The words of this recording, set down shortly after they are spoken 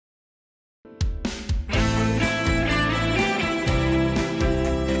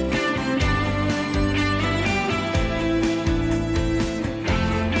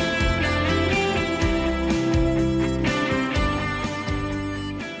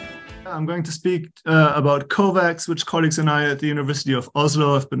I'm going to speak about COVAX, which colleagues and I at the University of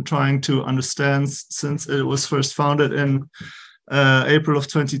Oslo have been trying to understand since it was first founded in April of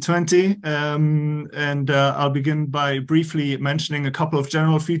 2020. I'll begin by briefly mentioning a couple of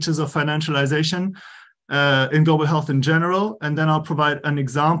general features of financialization in global health in general, and then I'll provide an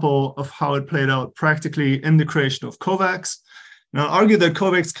example of how it played out practically in the creation of COVAX. And I'll argue that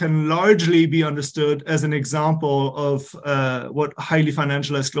COVAX can largely be understood as an example of what highly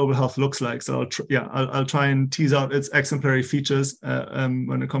financialized global health looks like. So I'll try and tease out its exemplary features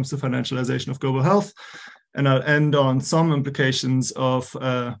when it comes to financialization of global health. And I'll end on some implications of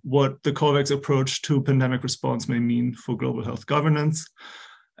what the COVAX approach to pandemic response may mean for global health governance.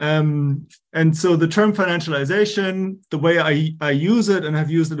 And so the term financialization, the way I use it and have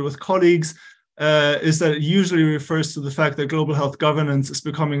used it with colleagues, is that it usually refers to the fact that global health governance is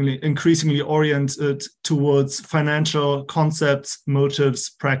becoming increasingly oriented towards financial concepts, motives,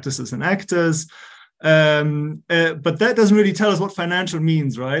 practices, and actors. But that doesn't really tell us what financial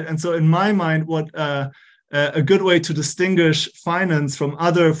means, right? And so in my mind, what a good way to distinguish finance from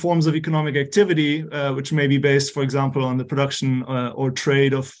other forms of economic activity, which may be based, for example, on the production or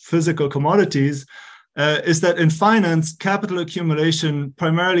trade of physical commodities, is that in finance, capital accumulation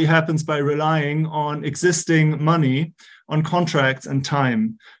primarily happens by relying on existing money, on contracts and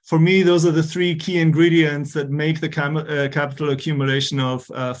time. For me, those are the three key ingredients that make the capital accumulation of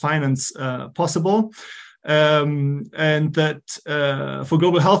finance possible. And that for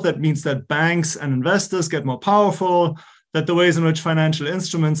global health, that means that banks and investors get more powerful, that the ways in which financial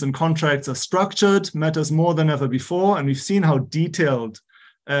instruments and contracts are structured matters more than ever before. And we've seen how detailed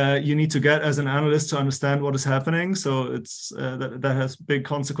you need to get as an analyst to understand what is happening. So it's that has big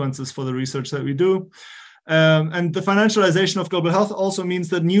consequences for the research that we do. And the financialization of global health also means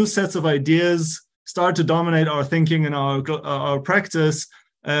that new sets of ideas start to dominate our thinking and our practice.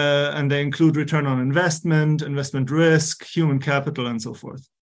 And they include return on investment, investment risk, human capital, and so forth.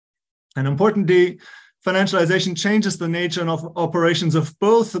 And importantly, financialization changes the nature of operations of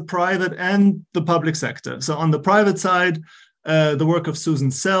both the private and the public sector. So on the private side, the work of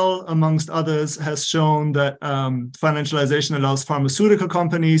Susan Sell, amongst others, has shown that financialization allows pharmaceutical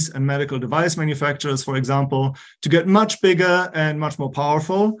companies and medical device manufacturers, for example, to get much bigger and much more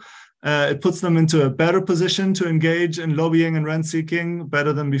powerful. It puts them into a better position to engage in lobbying and rent-seeking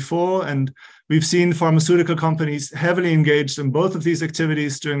better than before. And we've seen pharmaceutical companies heavily engaged in both of these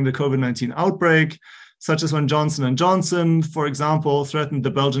activities during the COVID-19 outbreak, such as when Johnson & Johnson, for example, threatened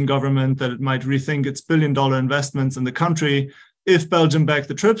the Belgian government that it might rethink its billion-dollar investments in the country if Belgium backed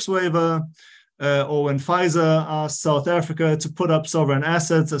the TRIPS waiver, or when Pfizer asked South Africa to put up sovereign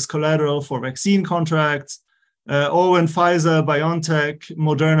assets as collateral for vaccine contracts, or when Pfizer, BioNTech,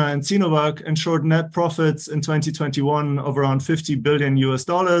 Moderna, and Sinovac ensured net profits in 2021 of around $50 billion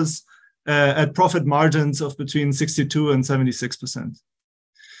at profit margins of between 62 and 76%.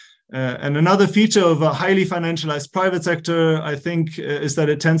 And another feature of a highly financialized private sector, I think, is that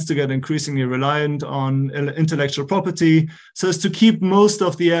it tends to get increasingly reliant on intellectual property so as to keep most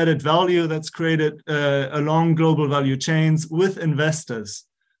of the added value that's created along global value chains with investors,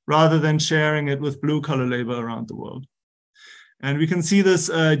 rather than sharing it with blue-collar labor around the world. And we can see this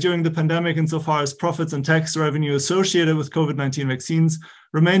during the pandemic insofar as profits and tax revenue associated with COVID-19 vaccines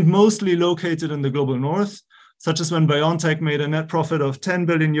remained mostly located in the global north, such as when BioNTech made a net profit of 10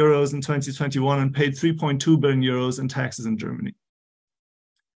 billion euros in 2021 and paid 3.2 billion euros in taxes in Germany.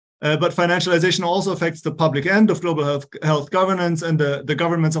 But financialization also affects the public end of global health governance, and the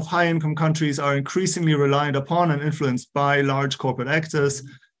governments of high-income countries are increasingly reliant upon and influenced by large corporate actors.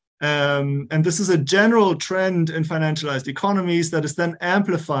 And this is a general trend in financialized economies that is then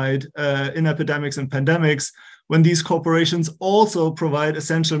amplified in epidemics and pandemics when these corporations also provide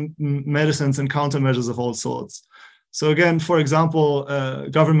essential medicines and countermeasures of all sorts. So again, for example,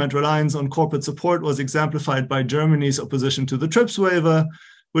 government reliance on corporate support was exemplified by Germany's opposition to the TRIPS waiver,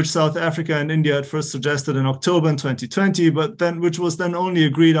 which South Africa and India had first suggested in October in 2020, but then which was then only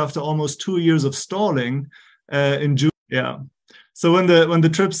agreed after almost 2 years of stalling in June. Yeah. So when the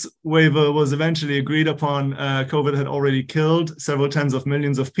TRIPS waiver was eventually agreed upon, COVID had already killed several tens of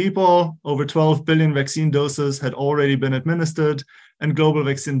millions of people. Over 12 billion vaccine doses had already been administered, and global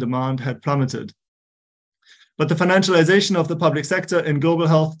vaccine demand had plummeted. But the financialization of the public sector in global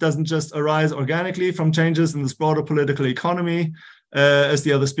health doesn't just arise organically from changes in this broader political economy, as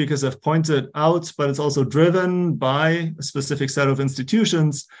the other speakers have pointed out, but it's also driven by a specific set of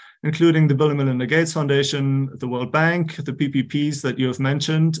institutions, including the Bill and Melinda Gates Foundation, the World Bank, the PPPs that you have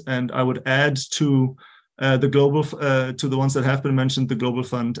mentioned, and I would add to the ones that have been mentioned, the Global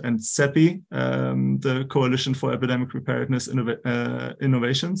Fund and CEPI, the Coalition for Epidemic Preparedness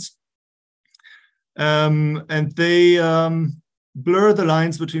Innovations. And they blur the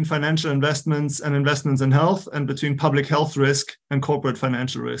lines between financial investments and investments in health, and between public health risk and corporate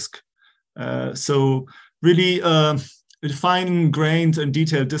financial risk. So really fine-grained and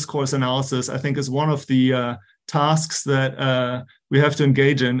detailed discourse analysis, I think, is one of the tasks that we have to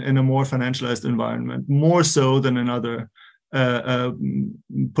engage in a more financialized environment, more so than in other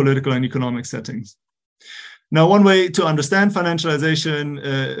political and economic settings. Now, one way to understand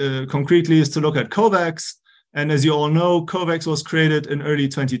financialization concretely is to look at COVAX. And as you all know, COVAX was created in early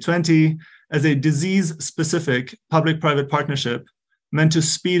 2020 as a disease-specific public-private partnership meant to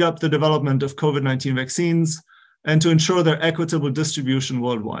speed up the development of COVID-19 vaccines and to ensure their equitable distribution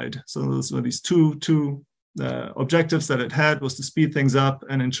worldwide. So those were these two objectives that it had, was to speed things up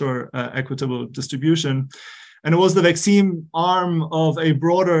and ensure equitable distribution. And it was the vaccine arm of a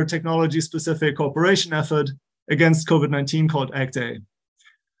broader technology-specific cooperation effort against COVID-19 called ACT-A.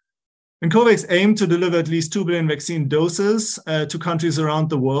 And COVAX aimed to deliver at least 2 billion vaccine doses to countries around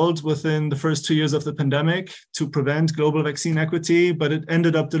the world within the first 2 years of the pandemic to prevent global vaccine equity, but it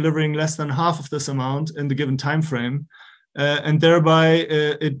ended up delivering less than half of this amount in the given time frame. And thereby,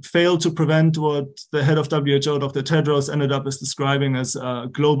 it failed to prevent what the head of WHO, Dr. Tedros, ended up as describing as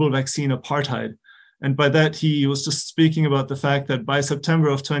global vaccine apartheid. And by that, he was just speaking about the fact that by September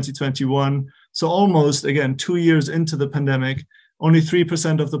of 2021, so almost, again, 2 years into the pandemic, only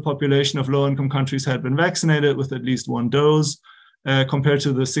 3% of the population of low-income countries had been vaccinated with at least one dose, compared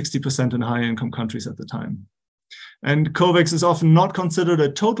to the 60% in high-income countries at the time. And COVAX is often not considered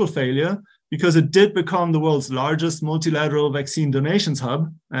a total failure because it did become the world's largest multilateral vaccine donations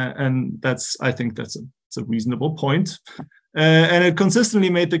hub. And I think that's a reasonable point. And it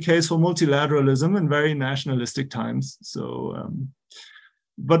consistently made the case for multilateralism in very nationalistic times.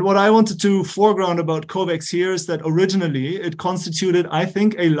 But what I wanted to foreground about COVAX here is that originally it constituted, I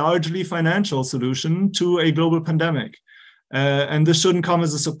think, a largely financial solution to a global pandemic. And this shouldn't come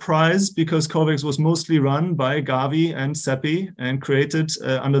as a surprise because COVAX was mostly run by Gavi and CEPI and created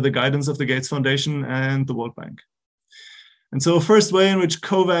under the guidance of the Gates Foundation and the World Bank. And so first way in which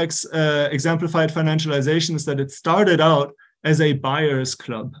COVAX exemplified financialization is that it started out as a buyers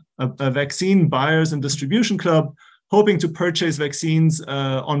club, a vaccine buyers and distribution club, hoping to purchase vaccines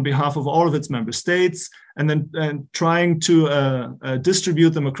on behalf of all of its member states, and then trying to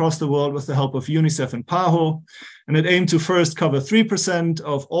distribute them across the world with the help of UNICEF and PAHO. And it aimed to first cover 3%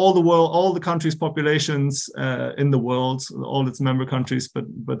 of all the countries' populations in the world, all its member countries,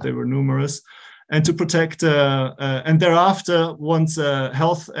 but they were numerous. And to protect, and thereafter, once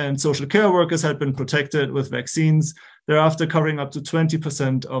health and social care workers had been protected with vaccines, thereafter covering up to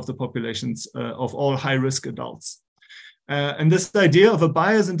 20% of the populations of all high-risk adults. And this idea of a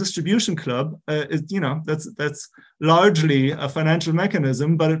buyers and distribution club is, that's largely a financial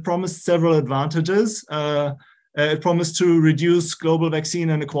mechanism, but it promised several advantages. It promised to reduce global vaccine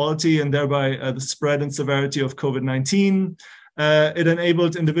inequality and thereby the spread and severity of COVID-19. It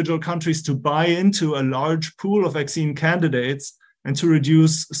enabled individual countries to buy into a large pool of vaccine candidates and to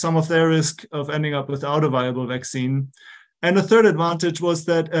reduce some of their risk of ending up without a viable vaccine. And the third advantage was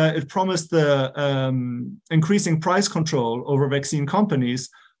that it promised the increasing price control over vaccine companies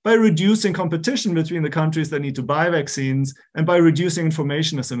by reducing competition between the countries that need to buy vaccines and by reducing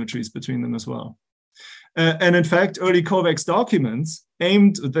information asymmetries between them as well. And in fact, early COVAX documents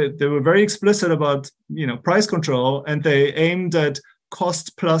they were very explicit about price control, and they aimed at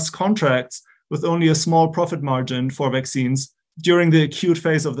cost plus contracts with only a small profit margin for vaccines during the acute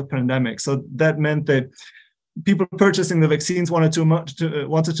phase of the pandemic. So that meant that people purchasing the vaccines wanted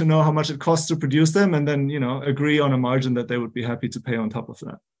to know how much it costs to produce them, and then agree on a margin that they would be happy to pay on top of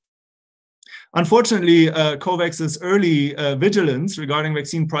that. Unfortunately, COVAX's early vigilance regarding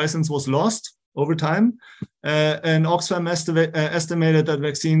vaccine pricings was lost over time, and Oxfam estimated that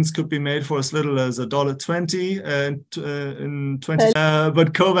vaccines could be made for as little as $1.20 in 20.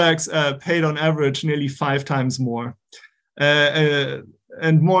 But COVAX paid on average nearly 5 times more.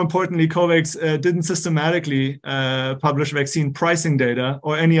 And more importantly, COVAX didn't systematically publish vaccine pricing data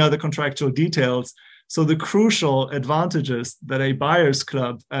or any other contractual details. So the crucial advantages that a buyer's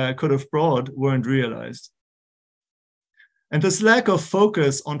club could have brought weren't realized. And this lack of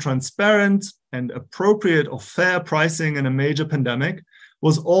focus on transparent and appropriate or fair pricing in a major pandemic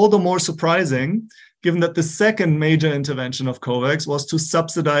was all the more surprising, given that the second major intervention of COVAX was to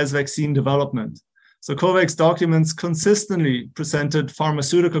subsidize vaccine development. So COVAX documents consistently presented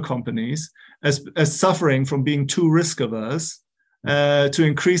pharmaceutical companies as suffering from being too risk-averse to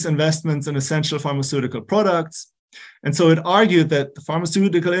increase investments in essential pharmaceutical products. And so it argued that the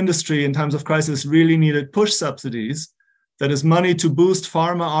pharmaceutical industry in times of crisis really needed push subsidies that is money to boost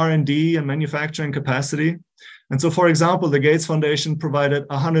pharma R&D and manufacturing capacity. And so, for example, the Gates Foundation provided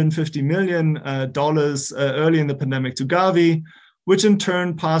 $150 million early in the pandemic to Gavi, which in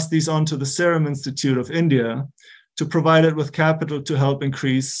turn passed these on to the Serum Institute of India to provide it with capital to help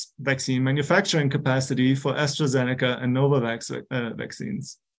increase vaccine manufacturing capacity for AstraZeneca and Novavax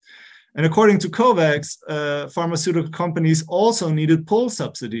vaccines. And according to COVAX, pharmaceutical companies also needed pull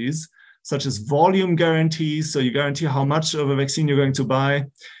subsidies, such as volume guarantees, so you guarantee how much of a vaccine you're going to buy,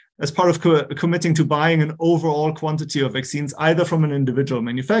 as part of committing to buying an overall quantity of vaccines, either from an individual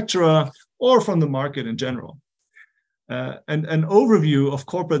manufacturer or from the market in general. And an overview of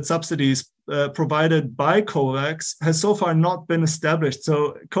corporate subsidies provided by COVAX has so far not been established.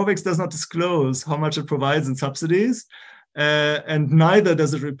 So COVAX does not disclose how much it provides in subsidies, and neither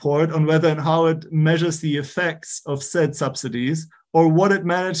does it report on whether and how it measures the effects of said subsidies or what it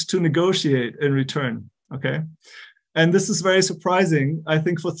managed to negotiate in return, okay? And this is very surprising, I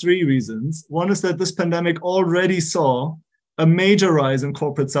think, for three reasons. One is that this pandemic already saw a major rise in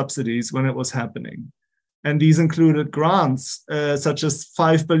corporate subsidies when it was happening. And these included grants, such as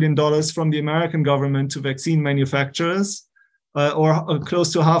 $5 billion from the American government to vaccine manufacturers, or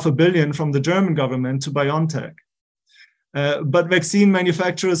close to $500 million from the German government to BioNTech. But vaccine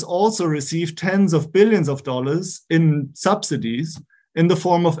manufacturers also received tens of billions of dollars in subsidies in the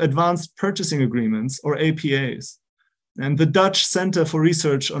form of advanced purchasing agreements, or APAs. And the Dutch Center for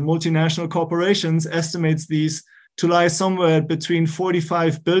Research on Multinational Corporations estimates these to lie somewhere between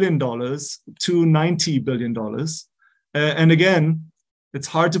 $45 billion to $90 billion. And again, it's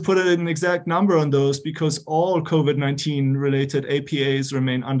hard to put an exact number on those because all COVID-19 related APAs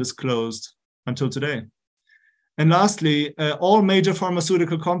remain undisclosed until today. And lastly, all major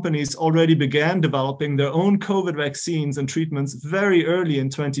pharmaceutical companies already began developing their own COVID vaccines and treatments very early in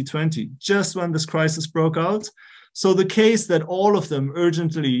 2020, just when this crisis broke out. So the case that all of them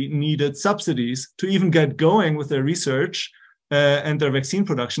urgently needed subsidies to even get going with their research and their vaccine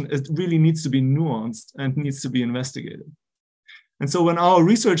production, it really needs to be nuanced and needs to be investigated. And so when our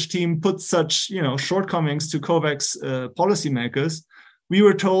research team put such shortcomings to COVAX policymakers, we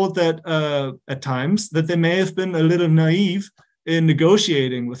were told that at times that they may have been a little naive in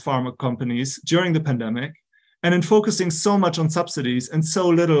negotiating with pharma companies during the pandemic, and in focusing so much on subsidies and so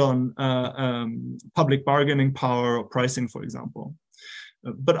little on public bargaining power or pricing, for example.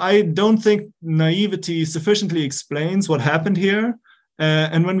 But I don't think naivety sufficiently explains what happened here.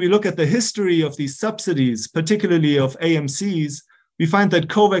 And when we look at the history of these subsidies, particularly of AMCs, we find that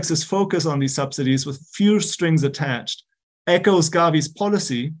COVAX's focus on these subsidies with few strings attached echoes Gavi's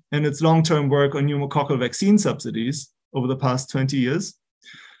policy and its long-term work on pneumococcal vaccine subsidies over the past 20 years.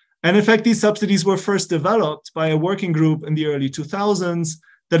 And in fact, these subsidies were first developed by a working group in the early 2000s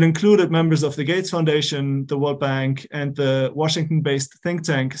that included members of the Gates Foundation, the World Bank, and the Washington-based think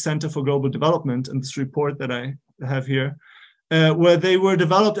tank Center for Global Development, in this report that I have here, where they were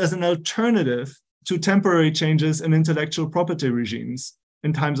developed as an alternative to temporary changes in intellectual property regimes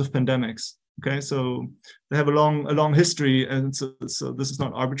in times of pandemics. Okay, so they have a long history, and so this is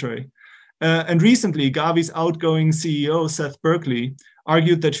not arbitrary. And recently, Gavi's outgoing CEO, Seth Berkley,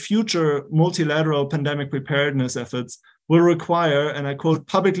 argued that future multilateral pandemic preparedness efforts will require, and I quote,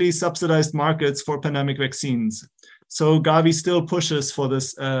 publicly subsidized markets for pandemic vaccines. So Gavi still pushes for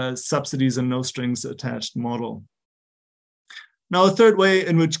this subsidies and no strings attached model. Now, a third way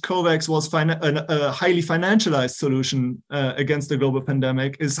in which COVAX was a highly financialized solution against the global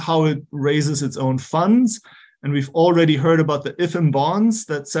pandemic is how it raises its own funds. And we've already heard about the IFM bonds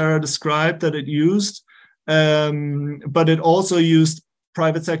that Sarah described that it used, but it also used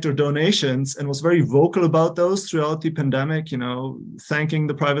private sector donations and was very vocal about those throughout the pandemic, thanking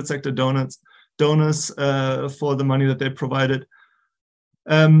the private sector donors for the money that they provided.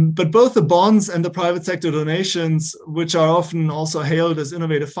 But both the bonds and the private sector donations, which are often also hailed as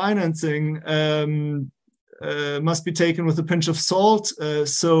innovative financing, must be taken with a pinch of salt.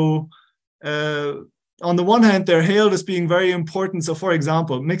 On the one hand, they're hailed as being very important. So, for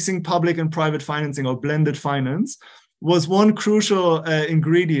example, mixing public and private financing, or blended finance, was one crucial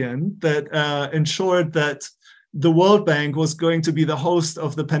ingredient that ensured that the World Bank was going to be the host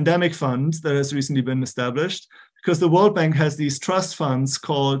of the pandemic fund that has recently been established, because the World Bank has these trust funds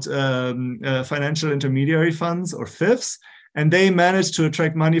called financial intermediary funds, or FIFs, and they managed to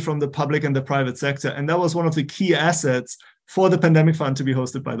attract money from the public and the private sector. And that was one of the key assets for the pandemic fund to be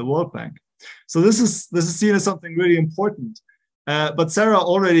hosted by the World Bank. So this is seen as something really important. But Sarah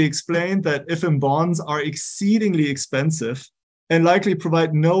already explained that IFM bonds are exceedingly expensive and likely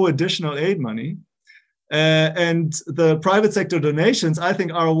provide no additional aid money. And the private sector donations, I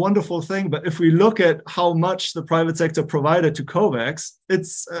think, are a wonderful thing. But if we look at how much the private sector provided to COVAX,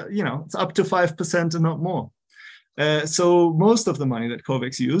 it's it's up to 5% and not more. So most of the money that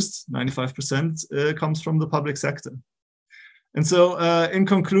COVAX used, 95%, comes from the public sector. And so, in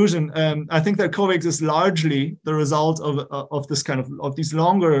conclusion, I think that COVAX is largely the result of this of these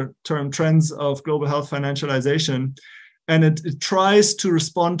longer term trends of global health financialization. And it tries to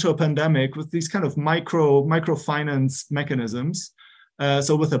respond to a pandemic with these kind of microfinance mechanisms.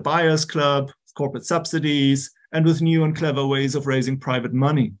 So with a buyer's club, corporate subsidies, and with new and clever ways of raising private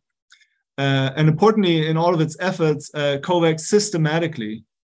money. And importantly, in all of its efforts, COVAX systematically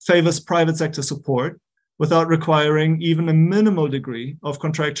favors private sector support without requiring even a minimal degree of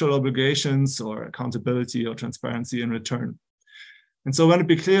contractual obligations or accountability or transparency in return. And so when it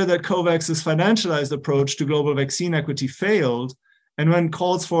became clear that COVAX's financialized approach to global vaccine equity failed, and when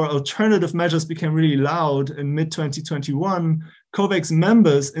calls for alternative measures became really loud in mid-2021, COVAX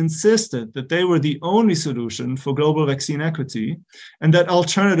members insisted that they were the only solution for global vaccine equity, and that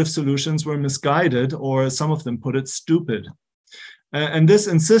alternative solutions were misguided, or as some of them put it, stupid. And this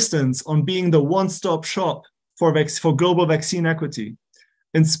insistence on being the one-stop shop for global vaccine equity,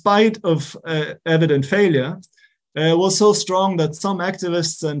 in spite of evident failure, was so strong that some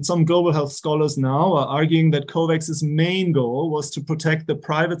activists and some global health scholars now are arguing that COVAX's main goal was to protect the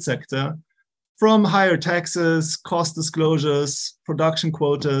private sector from higher taxes, cost disclosures, production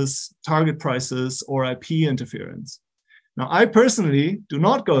quotas, target prices, or IP interference. Now, I personally do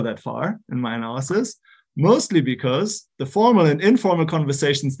not go that far in my analysis, mostly because the formal and informal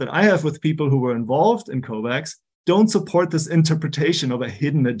conversations that I have with people who were involved in COVAX don't support this interpretation of a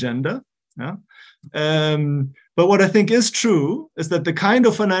hidden agenda. Yeah? But what I think is true is that the kind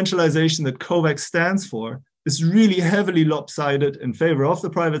of financialization that COVAX stands for is really heavily lopsided in favor of the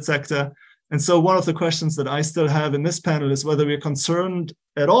private sector. And so one of the questions that I still have in this panel is whether we're concerned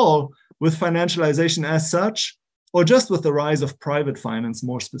at all with financialization as such, or just with the rise of private finance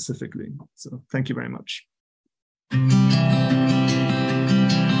more specifically. So thank you very much.